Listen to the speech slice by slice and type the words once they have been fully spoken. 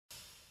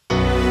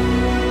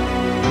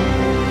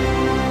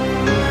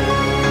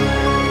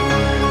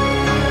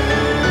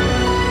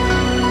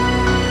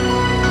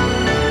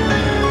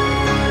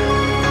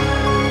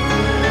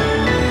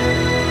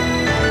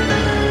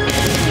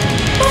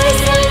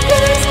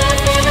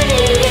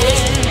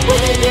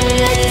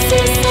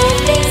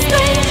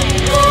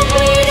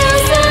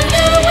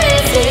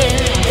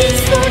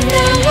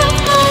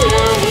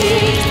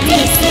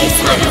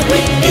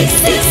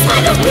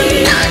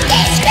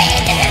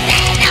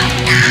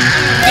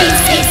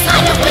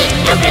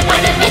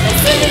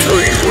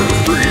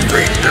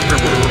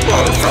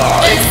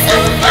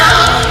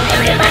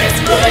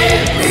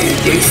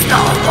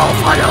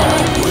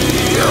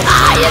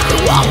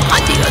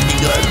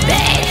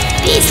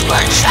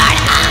shut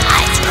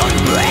eyes from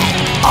red.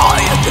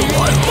 I am the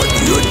one who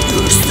you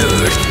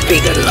understood.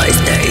 Bigger lies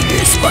day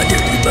is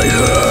smothered in my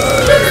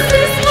heart. This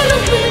is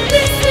Halloween,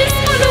 this is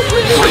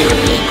Halloween.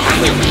 Halloween,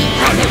 Halloween,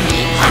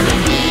 Halloween,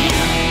 Halloween.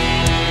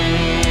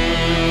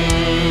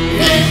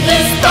 In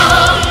this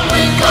town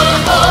we go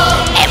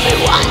home.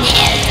 Everyone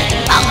is the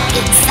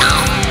pumpkin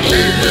song.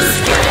 In this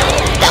town,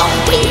 Don't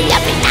we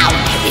love it now?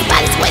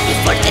 Everybody's waiting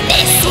for the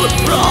next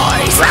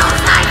surprise. Well,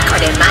 I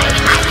couldn't mind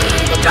hiding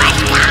in the trash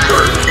can.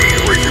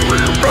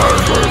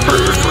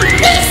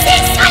 This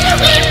is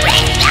Halloween,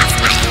 red glass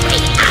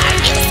Halloween. Are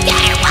you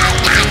scared? Well,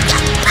 not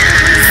your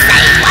mind.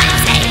 Say one,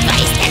 say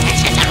face, and the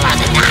shit around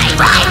the night.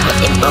 Right with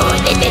the moon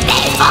in the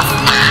name of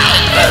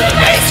night.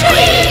 Everybody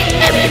scream,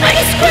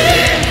 everybody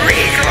scream.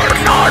 Please, Lord,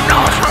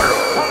 not Halloween.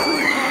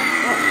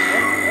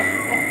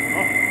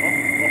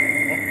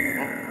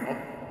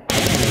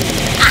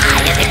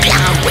 I am the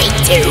clown with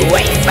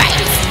two-way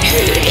face. Who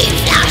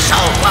lives now so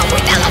well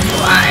with all of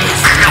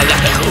voice? I am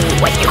the who,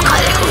 what you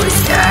call a who's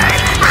turn.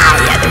 I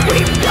am the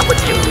wind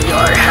blowing through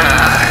your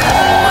hair.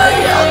 I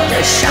am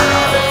the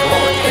shadow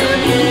of the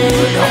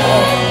moon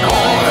of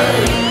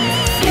night.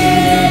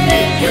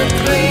 Feeling your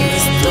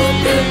grace to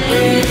the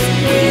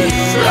midnight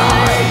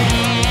flight.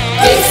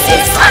 This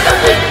is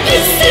Halloween,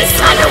 this is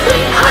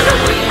Halloween,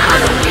 Halloween,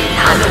 Halloween,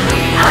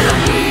 Halloween,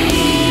 Halloween.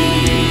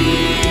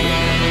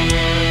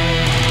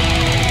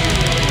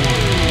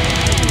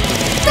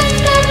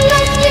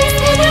 sunlight is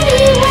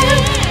everywhere.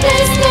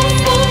 There's no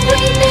fun,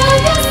 we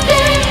never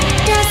stay.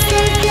 Just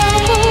the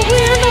devil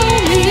we're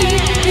lonely.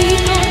 We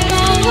don't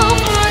know of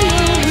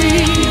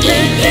Halloween.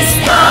 In this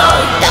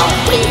town, don't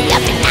we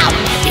love it now?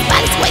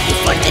 Everybody's waiting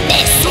for the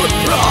next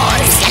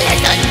surprise.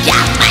 Skeleton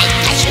jam, might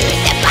catch you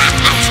in the back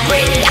and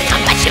scream like a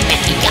bunch of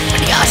making up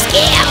for your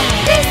skill.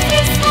 This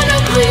is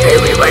Halloween.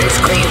 Everybody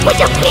scream, would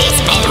you please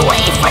make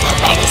way for the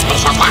very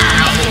special guy?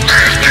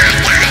 I'm not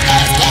done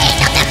this game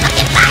of the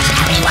fucking bash.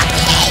 Everyone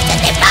behave to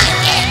the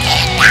pumpkin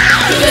now.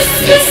 This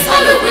is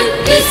Halloween,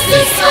 this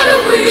is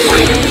Halloween.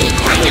 Halloween,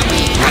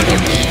 Halloween,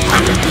 Halloween,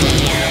 Halloween.